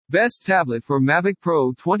Best tablet for Mavic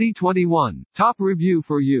Pro 2021. Top review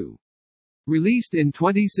for you. Released in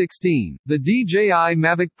 2016, the DJI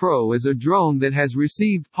Mavic Pro is a drone that has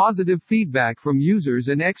received positive feedback from users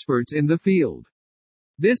and experts in the field.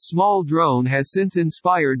 This small drone has since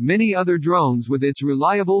inspired many other drones with its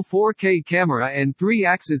reliable 4K camera and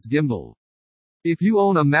 3-axis gimbal. If you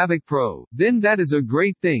own a Mavic Pro, then that is a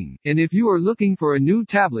great thing, and if you are looking for a new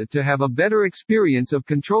tablet to have a better experience of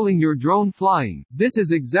controlling your drone flying, this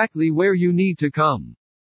is exactly where you need to come.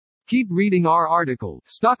 Keep reading our article.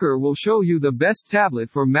 Stalker will show you the best tablet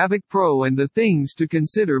for Mavic Pro and the things to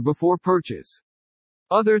consider before purchase.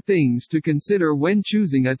 Other things to consider when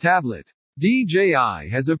choosing a tablet. DJI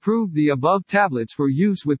has approved the above tablets for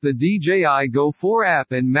use with the DJI Go 4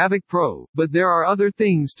 app and Mavic Pro, but there are other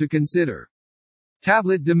things to consider.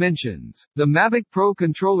 Tablet dimensions. The Mavic Pro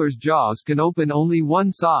controller's jaws can open only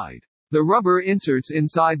one side. The rubber inserts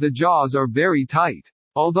inside the jaws are very tight.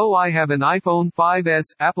 Although I have an iPhone 5S,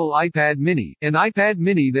 Apple iPad mini, and iPad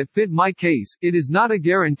mini that fit my case, it is not a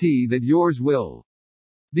guarantee that yours will.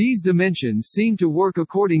 These dimensions seem to work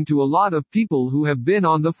according to a lot of people who have been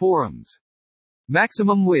on the forums.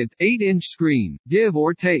 Maximum width, 8-inch screen, give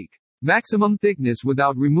or take. Maximum thickness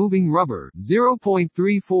without removing rubber,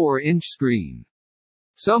 0.34-inch screen.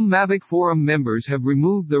 Some Mavic forum members have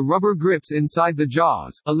removed the rubber grips inside the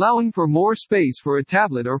jaws, allowing for more space for a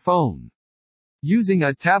tablet or phone. Using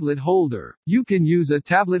a tablet holder. You can use a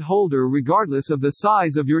tablet holder regardless of the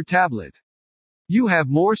size of your tablet. You have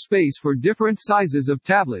more space for different sizes of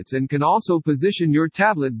tablets and can also position your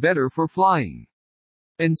tablet better for flying.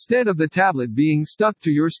 Instead of the tablet being stuck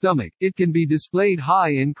to your stomach, it can be displayed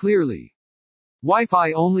high and clearly.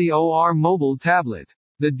 Wi-Fi only OR mobile tablet.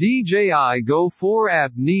 The DJI Go 4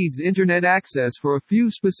 app needs internet access for a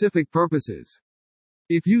few specific purposes.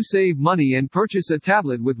 If you save money and purchase a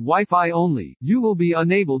tablet with Wi-Fi only, you will be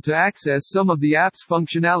unable to access some of the app's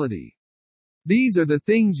functionality. These are the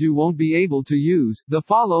things you won't be able to use. The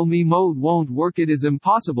Follow Me mode won't work. It is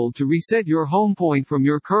impossible to reset your home point from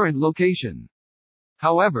your current location.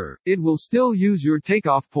 However, it will still use your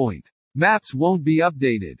takeoff point. Maps won't be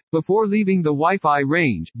updated. Before leaving the Wi-Fi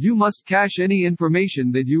range, you must cache any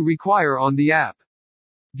information that you require on the app.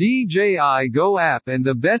 DJI Go app and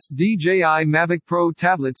the best DJI Mavic Pro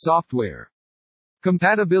tablet software.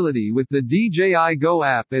 Compatibility with the DJI Go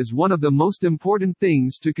app is one of the most important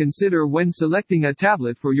things to consider when selecting a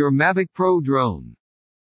tablet for your Mavic Pro drone.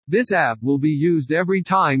 This app will be used every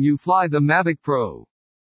time you fly the Mavic Pro.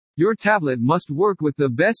 Your tablet must work with the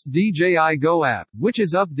best DJI Go app, which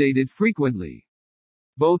is updated frequently.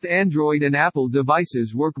 Both Android and Apple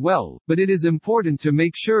devices work well, but it is important to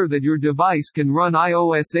make sure that your device can run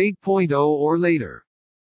iOS 8.0 or later.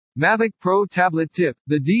 Mavic Pro tablet tip.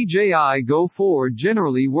 The DJI Go 4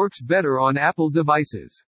 generally works better on Apple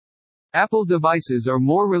devices. Apple devices are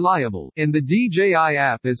more reliable, and the DJI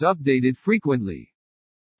app is updated frequently.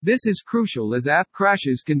 This is crucial as app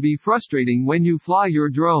crashes can be frustrating when you fly your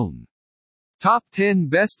drone. Top 10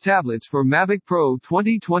 Best Tablets for Mavic Pro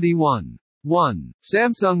 2021. 1.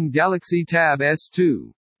 Samsung Galaxy Tab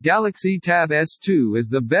S2. Galaxy Tab S2 is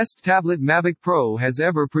the best tablet Mavic Pro has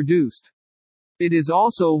ever produced. It is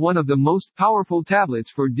also one of the most powerful tablets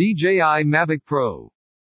for DJI Mavic Pro.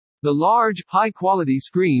 The large, high-quality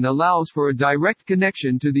screen allows for a direct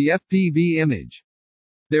connection to the FPV image.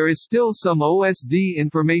 There is still some OSD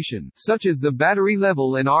information, such as the battery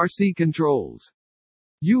level and RC controls.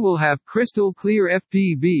 You will have crystal clear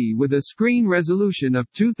FPV with a screen resolution of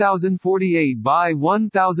 2048 by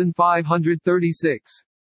 1536.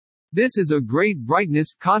 This is a great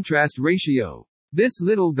brightness-contrast ratio. This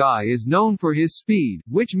little guy is known for his speed,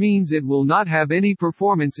 which means it will not have any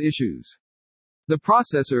performance issues. The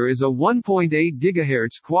processor is a 1.8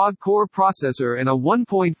 GHz quad-core processor and a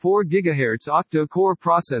 1.4 GHz octa-core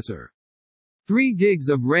processor. 3 GB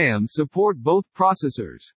of RAM support both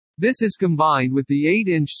processors. This is combined with the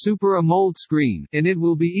 8-inch Super AMOLED screen, and it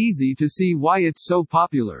will be easy to see why it's so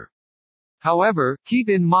popular. However, keep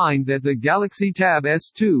in mind that the Galaxy Tab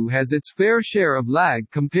S2 has its fair share of lag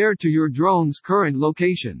compared to your drone's current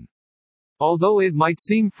location. Although it might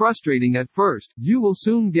seem frustrating at first, you will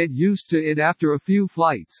soon get used to it after a few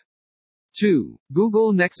flights. 2.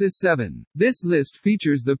 Google Nexus 7. This list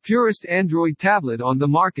features the purest Android tablet on the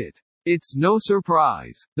market. It's no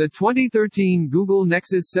surprise. The 2013 Google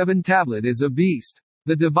Nexus 7 tablet is a beast.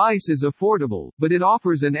 The device is affordable, but it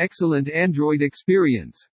offers an excellent Android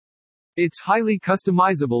experience. It's highly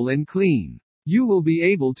customizable and clean. You will be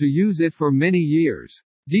able to use it for many years.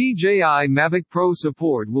 DJI Mavic Pro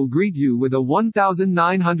support will greet you with a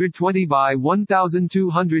 1920 by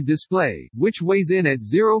 1200 display, which weighs in at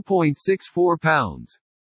 0.64 pounds.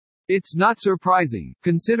 It's not surprising,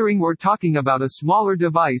 considering we're talking about a smaller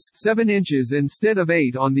device, 7 inches instead of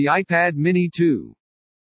 8 on the iPad mini 2.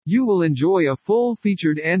 You will enjoy a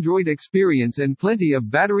full-featured Android experience and plenty of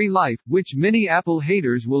battery life, which many Apple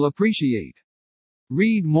haters will appreciate.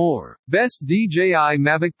 Read more. Best DJI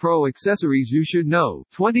Mavic Pro Accessories You Should Know,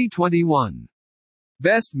 2021.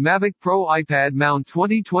 Best Mavic Pro iPad Mount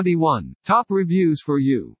 2021, Top Reviews for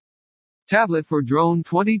You. Tablet for Drone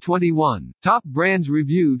 2021, Top Brands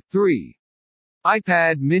Reviewed, 3.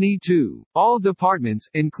 iPad Mini 2. All departments,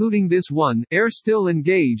 including this one, are still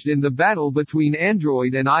engaged in the battle between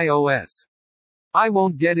Android and iOS. I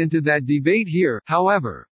won't get into that debate here,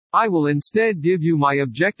 however. I will instead give you my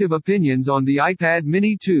objective opinions on the iPad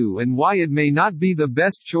Mini 2 and why it may not be the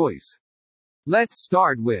best choice. Let's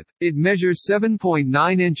start with, it measures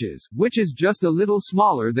 7.9 inches, which is just a little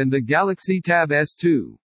smaller than the Galaxy Tab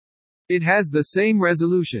S2. It has the same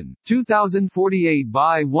resolution, 2048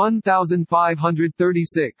 by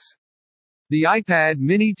 1536. The iPad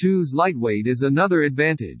Mini 2's lightweight is another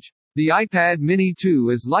advantage. The iPad Mini 2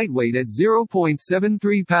 is lightweight at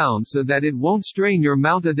 0.73 pounds so that it won't strain your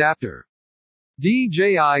mount adapter.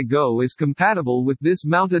 DJI Go is compatible with this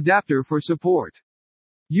mount adapter for support.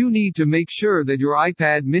 You need to make sure that your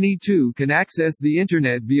iPad Mini 2 can access the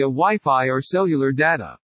internet via Wi-Fi or cellular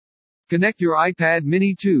data. Connect your iPad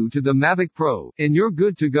Mini 2 to the Mavic Pro, and you're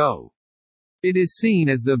good to go. It is seen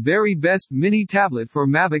as the very best mini tablet for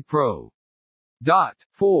Mavic Pro.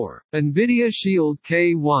 4. NVIDIA Shield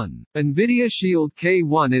K1. NVIDIA Shield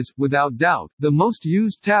K1 is, without doubt, the most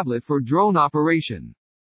used tablet for drone operation.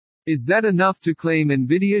 Is that enough to claim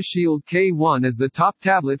NVIDIA Shield K1 as the top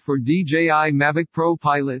tablet for DJI Mavic Pro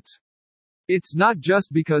pilots? It's not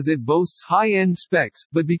just because it boasts high-end specs,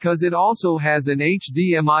 but because it also has an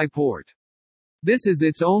HDMI port. This is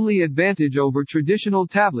its only advantage over traditional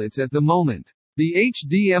tablets at the moment. The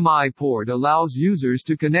HDMI port allows users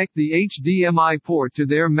to connect the HDMI port to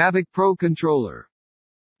their Mavic Pro controller.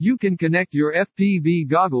 You can connect your FPV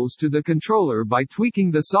goggles to the controller by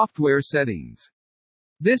tweaking the software settings.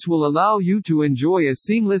 This will allow you to enjoy a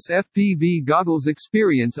seamless FPV goggles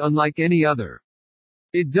experience unlike any other.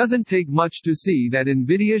 It doesn't take much to see that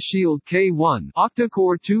NVIDIA Shield K1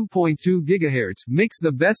 octa-core 2.2 GHz makes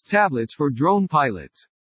the best tablets for drone pilots.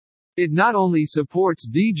 It not only supports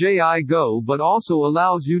DJI Go but also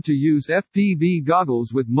allows you to use FPV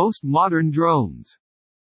goggles with most modern drones.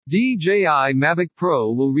 DJI Mavic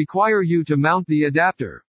Pro will require you to mount the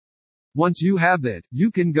adapter. Once you have that,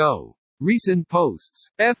 you can go. Recent posts.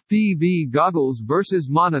 FPV goggles versus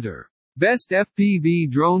monitor. Best FPV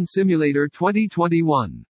Drone Simulator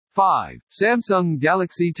 2021. 5. Samsung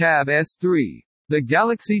Galaxy Tab S3. The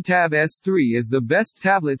Galaxy Tab S3 is the best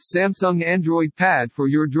tablet Samsung Android Pad for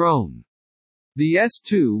your drone. The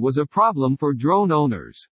S2 was a problem for drone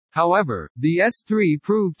owners. However, the S3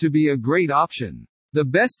 proved to be a great option. The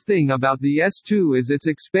best thing about the S2 is its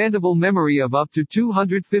expandable memory of up to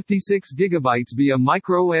 256 GB via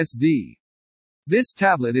microSD. This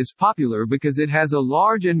tablet is popular because it has a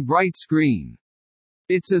large and bright screen.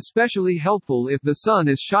 It's especially helpful if the sun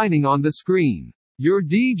is shining on the screen. Your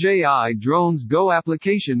DJI Drones Go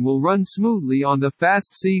application will run smoothly on the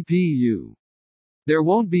fast CPU. There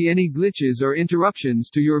won't be any glitches or interruptions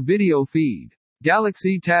to your video feed.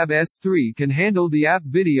 Galaxy Tab S3 can handle the app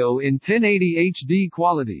video in 1080 HD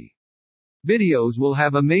quality. Videos will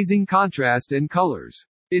have amazing contrast and colors.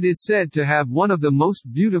 It is said to have one of the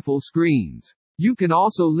most beautiful screens. You can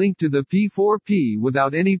also link to the P4P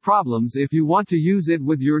without any problems if you want to use it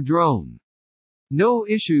with your drone. No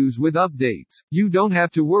issues with updates. You don't have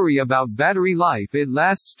to worry about battery life. It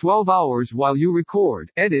lasts 12 hours while you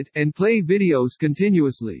record, edit, and play videos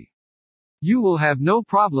continuously. You will have no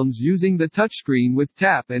problems using the touchscreen with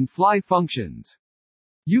tap and fly functions.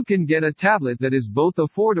 You can get a tablet that is both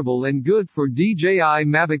affordable and good for DJI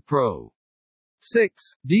Mavic Pro.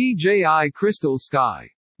 6. DJI Crystal Sky.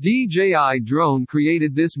 DJI Drone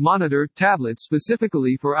created this monitor tablet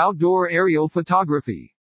specifically for outdoor aerial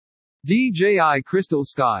photography. DJI Crystal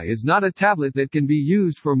Sky is not a tablet that can be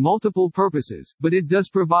used for multiple purposes, but it does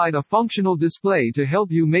provide a functional display to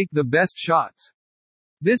help you make the best shots.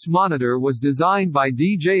 This monitor was designed by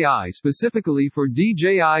DJI specifically for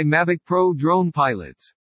DJI Mavic Pro drone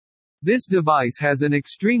pilots. This device has an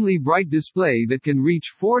extremely bright display that can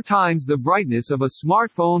reach 4 times the brightness of a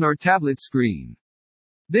smartphone or tablet screen.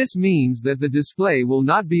 This means that the display will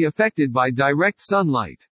not be affected by direct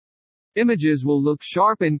sunlight. Images will look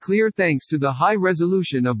sharp and clear thanks to the high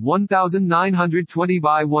resolution of 1920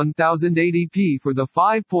 by 1080p for the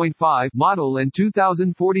 5.5 model and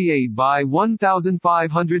 2048 by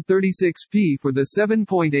 1536p for the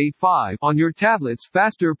 7.85 on your tablet's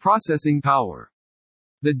faster processing power.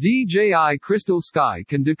 The DJI Crystal Sky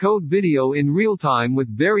can decode video in real time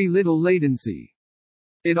with very little latency.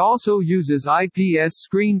 It also uses IPS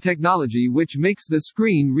screen technology, which makes the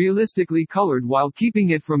screen realistically colored while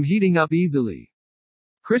keeping it from heating up easily.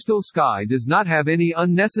 Crystal Sky does not have any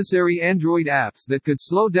unnecessary Android apps that could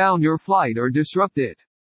slow down your flight or disrupt it.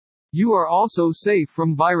 You are also safe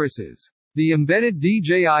from viruses. The embedded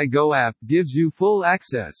DJI Go app gives you full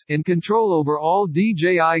access and control over all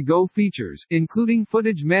DJI Go features, including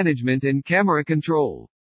footage management and camera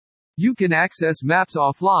control. You can access maps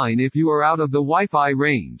offline if you are out of the Wi-Fi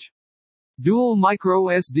range. Dual micro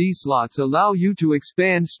SD slots allow you to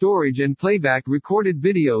expand storage and playback recorded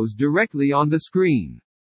videos directly on the screen.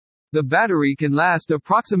 The battery can last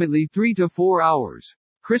approximately 3 to 4 hours.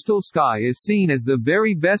 Crystal Sky is seen as the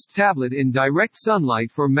very best tablet in direct sunlight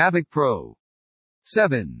for Mavic Pro.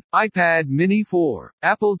 7. iPad Mini 4.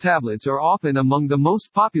 Apple tablets are often among the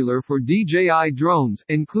most popular for DJI drones,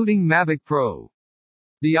 including Mavic Pro.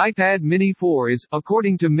 The iPad Mini 4 is,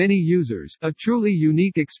 according to many users, a truly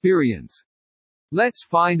unique experience. Let's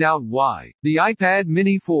find out why. The iPad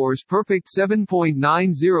Mini 4's perfect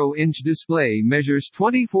 7.90-inch display measures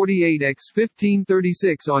 2048 x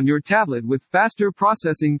 1536 on your tablet with faster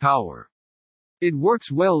processing power. It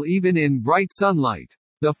works well even in bright sunlight.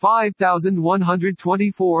 The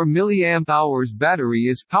 5124 mAh battery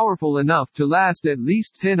is powerful enough to last at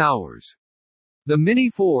least 10 hours. The Mini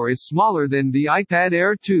 4 is smaller than the iPad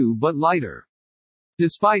Air 2 but lighter.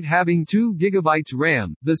 Despite having 2 GB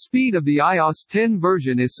RAM, the speed of the iOS 10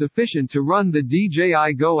 version is sufficient to run the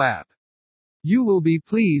DJI Go app. You will be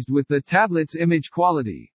pleased with the tablet's image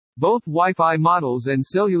quality. Both Wi-Fi models and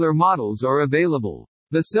cellular models are available.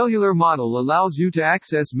 The cellular model allows you to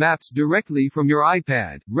access maps directly from your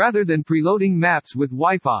iPad, rather than preloading maps with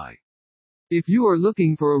Wi-Fi. If you are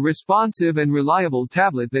looking for a responsive and reliable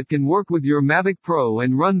tablet that can work with your Mavic Pro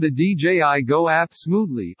and run the DJI Go app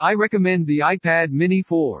smoothly, I recommend the iPad Mini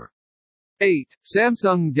 4. 8.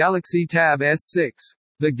 Samsung Galaxy Tab S6.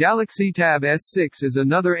 The Galaxy Tab S6 is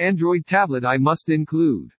another Android tablet I must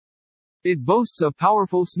include. It boasts a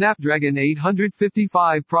powerful Snapdragon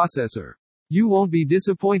 855 processor. You won't be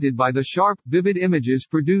disappointed by the sharp, vivid images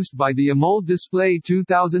produced by the AMOLED display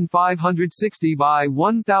 2560 by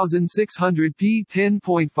 1600p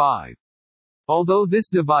 10.5. Although this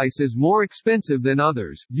device is more expensive than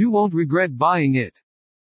others, you won't regret buying it.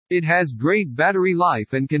 It has great battery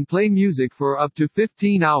life and can play music for up to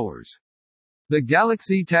 15 hours. The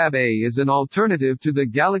Galaxy Tab A is an alternative to the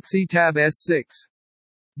Galaxy Tab S6.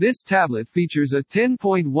 This tablet features a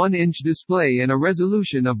 10.1-inch display and a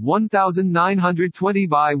resolution of 1920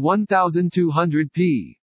 by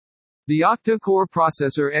 1200p. The octa-core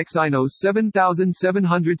processor Exynos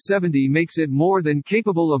 7770 makes it more than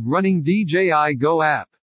capable of running DJI Go app.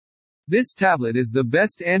 This tablet is the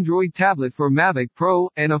best Android tablet for Mavic Pro,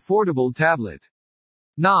 an affordable tablet.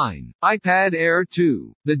 9. iPad Air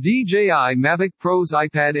 2. The DJI Mavic Pro's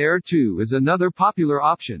iPad Air 2 is another popular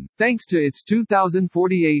option, thanks to its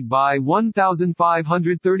 2048 by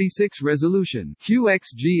 1536 resolution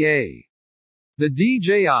QXGA. The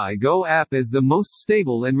DJI Go app is the most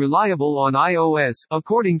stable and reliable on iOS,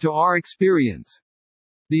 according to our experience.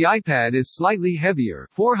 The iPad is slightly heavier,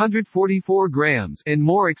 444 grams, and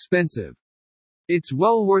more expensive. It's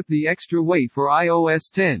well worth the extra weight for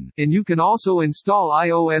iOS 10, and you can also install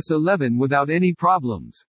iOS 11 without any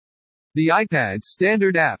problems. The iPad's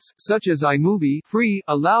standard apps, such as iMovie, free,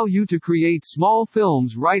 allow you to create small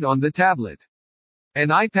films right on the tablet. An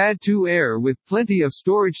iPad 2 Air with plenty of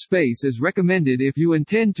storage space is recommended if you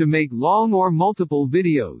intend to make long or multiple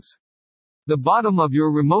videos. The bottom of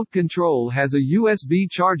your remote control has a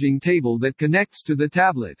USB charging table that connects to the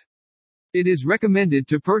tablet. It is recommended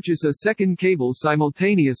to purchase a second cable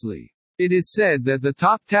simultaneously. It is said that the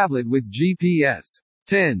top tablet with GPS.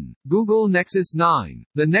 10. Google Nexus 9.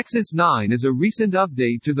 The Nexus 9 is a recent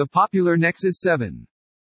update to the popular Nexus 7.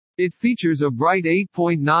 It features a bright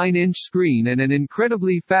 8.9-inch screen and an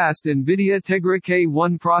incredibly fast NVIDIA Tegra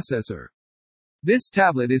K1 processor. This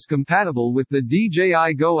tablet is compatible with the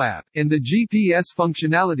DJI Go app, and the GPS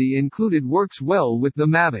functionality included works well with the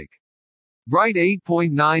Mavic. Bright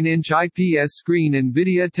 8.9-inch IPS screen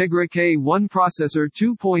NVIDIA Tegra K1 processor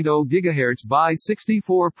 2.0 GHz by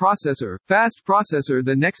 64 processor, fast processor.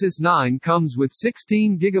 The Nexus 9 comes with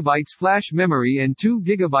 16 GB flash memory and 2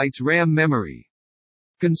 GB RAM memory.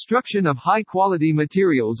 Construction of high-quality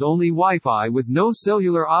materials, only Wi-Fi with no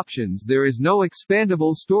cellular options. There is no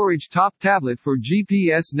expandable storage. Top tablet for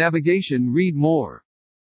GPS navigation. Read more.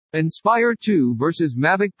 Inspire 2 vs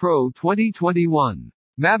Mavic Pro 2021.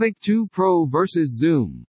 Mavic 2 Pro vs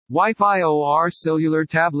Zoom. Wi-Fi or cellular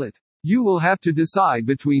tablet? You will have to decide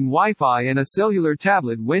between Wi-Fi and a cellular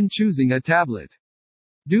tablet when choosing a tablet.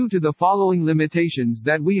 Due to the following limitations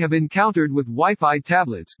that we have encountered with Wi-Fi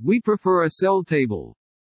tablets, we prefer a cell table.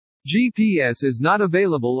 GPS is not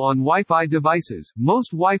available on Wi-Fi devices.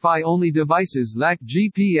 Most Wi-Fi only devices lack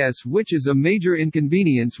GPS, which is a major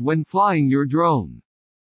inconvenience when flying your drone.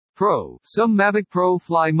 Some Mavic Pro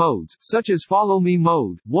fly modes, such as Follow Me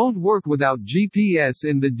mode, won't work without GPS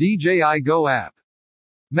in the DJI Go app.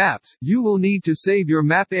 Maps. You will need to save your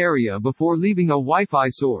map area before leaving a Wi-Fi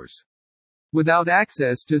source. Without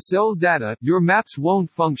access to cell data, your maps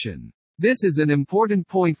won't function. This is an important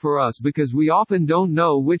point for us because we often don't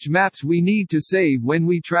know which maps we need to save when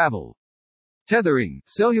we travel. Tethering.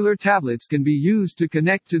 Cellular tablets can be used to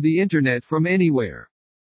connect to the internet from anywhere.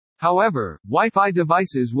 However, Wi-Fi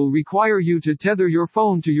devices will require you to tether your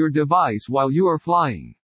phone to your device while you are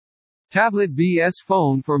flying. Tablet vs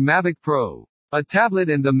phone for Mavic Pro. A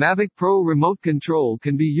tablet and the Mavic Pro remote control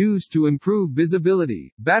can be used to improve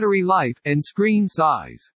visibility, battery life, and screen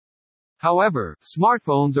size. However,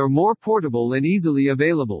 smartphones are more portable and easily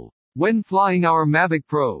available. When flying our Mavic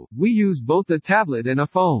Pro, we use both a tablet and a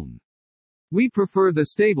phone. We prefer the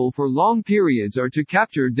stable for long periods or to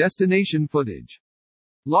capture destination footage.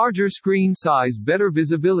 Larger screen size, better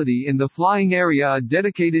visibility in the flying area. A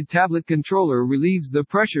dedicated tablet controller relieves the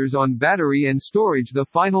pressures on battery and storage. The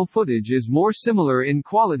final footage is more similar in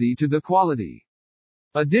quality to the quality.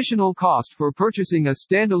 Additional cost for purchasing a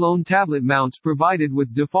standalone tablet. Mounts provided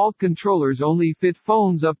with default controllers only fit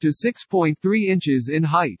phones up to 6.3 inches in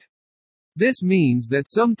height. This means that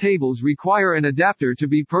some tables require an adapter to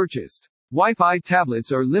be purchased. Wi-Fi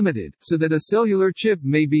tablets are limited, so that a cellular chip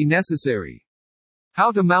may be necessary.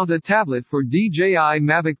 How to mount a tablet for DJI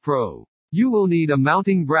Mavic Pro. You will need a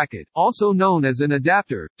mounting bracket, also known as an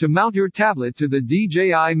adapter, to mount your tablet to the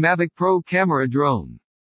DJI Mavic Pro camera drone.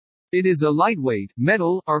 It is a lightweight,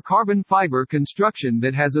 metal, or carbon fiber construction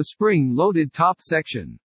that has a spring-loaded top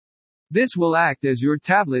section. This will act as your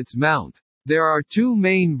tablet's mount. There are two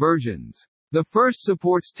main versions. The first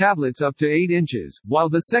supports tablets up to 8 inches, while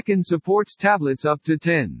the second supports tablets up to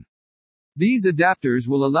 10. These adapters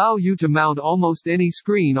will allow you to mount almost any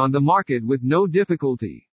screen on the market with no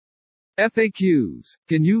difficulty. FAQs.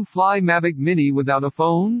 Can you fly Mavic Mini without a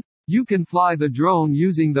phone? You can fly the drone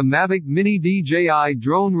using the Mavic Mini DJI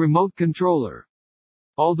drone remote controller.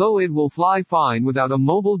 Although it will fly fine without a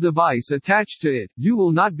mobile device attached to it, you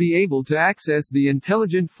will not be able to access the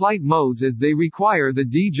intelligent flight modes as they require the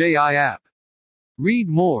DJI app. Read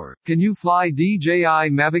more. Can you fly DJI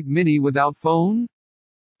Mavic Mini without phone?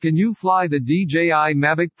 Can you fly the DJI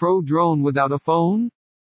Mavic Pro drone without a phone?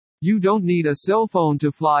 You don't need a cell phone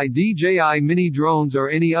to fly DJI Mini drones or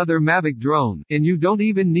any other Mavic drone, and you don't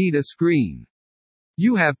even need a screen.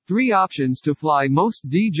 You have 3 options to fly most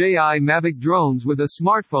DJI Mavic drones with a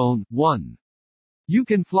smartphone. 1. You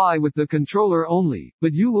can fly with the controller only,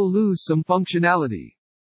 but you will lose some functionality.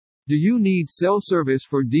 Do you need cell service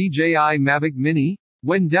for DJI Mavic Mini?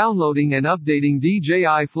 When downloading and updating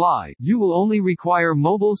DJI Fly, you will only require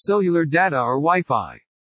mobile cellular data or Wi-Fi.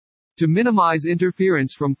 To minimize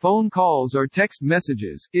interference from phone calls or text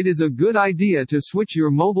messages, it is a good idea to switch your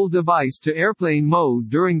mobile device to airplane mode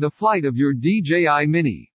during the flight of your DJI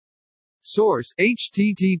Mini. Source: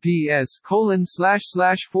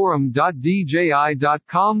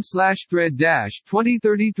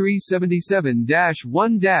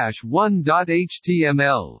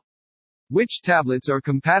 Which tablets are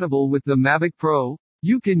compatible with the Mavic Pro?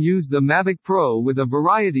 You can use the Mavic Pro with a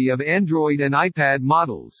variety of Android and iPad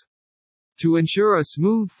models. To ensure a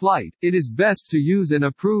smooth flight, it is best to use an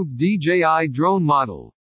approved DJI drone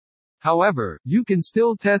model. However, you can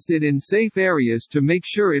still test it in safe areas to make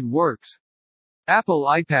sure it works. Apple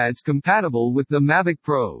iPads compatible with the Mavic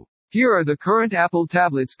Pro. Here are the current Apple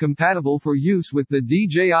tablets compatible for use with the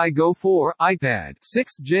DJI Go 4 iPad,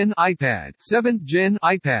 6th Gen iPad, 7th Gen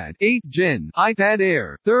iPad, 8th Gen iPad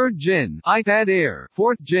Air, 3rd Gen iPad Air,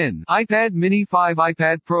 4th Gen iPad Mini 5,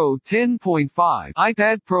 iPad Pro 10.5,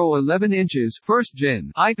 iPad Pro 11 inches, 1st Gen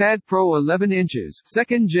iPad Pro 11 inches,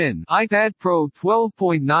 2nd Gen iPad Pro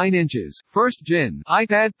 12.9 inches, 1st Gen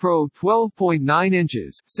iPad Pro 12.9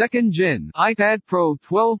 inches, 2nd Gen iPad Pro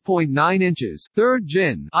 12.9 inches, 3rd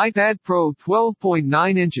Gen iPad Pro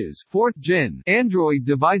 12.9 inches, 4th Gen. Android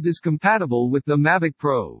devices compatible with the Mavic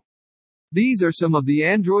Pro. These are some of the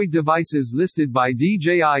Android devices listed by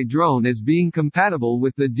DJI Drone as being compatible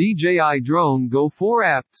with the DJI Drone Go 4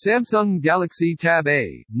 app. Samsung Galaxy Tab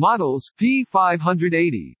A. Models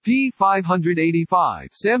P580, P585.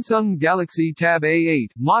 Samsung Galaxy Tab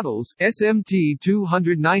A8. Models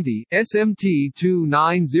SMT290,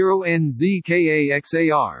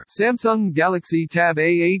 SMT290NZKAXAR. Samsung Galaxy Tab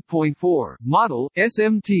A8.4. Model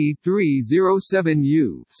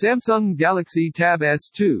SMT307U. Samsung Galaxy Tab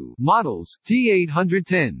S2. Models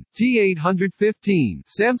T810, T815,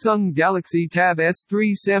 Samsung Galaxy Tab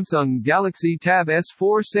S3, Samsung Galaxy Tab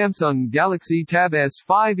S4, Samsung Galaxy Tab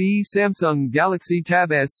S5e, Samsung Galaxy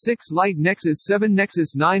Tab S6 Lite, Nexus 7,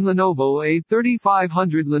 Nexus 9, Lenovo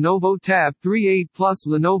A3500, Lenovo Tab 3 8 Plus,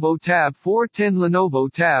 Lenovo Tab 410, Lenovo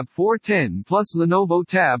Tab 410 Plus, Lenovo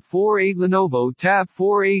Tab 48, Lenovo Tab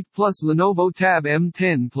 48 Plus, Lenovo Tab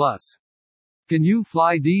M10 Plus. Can you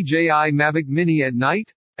fly DJI Mavic Mini at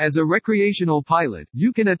night? As a recreational pilot,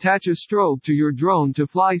 you can attach a strobe to your drone to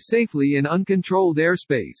fly safely in uncontrolled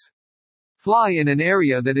airspace. Fly in an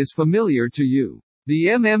area that is familiar to you. The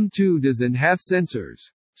MM2 doesn't have sensors.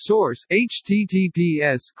 Source: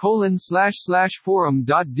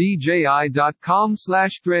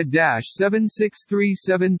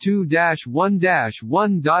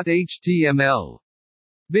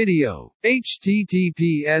 Video: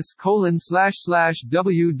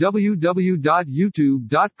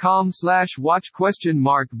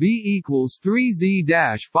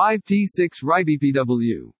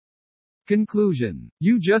 Conclusion: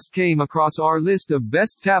 you just came across our list of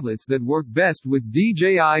best tablets that work best with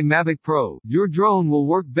DJI Mavic Pro. Your drone will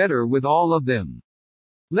work better with all of them.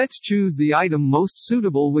 Let's choose the item most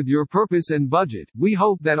suitable with your purpose and budget. We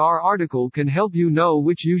hope that our article can help you know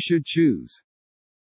which you should choose.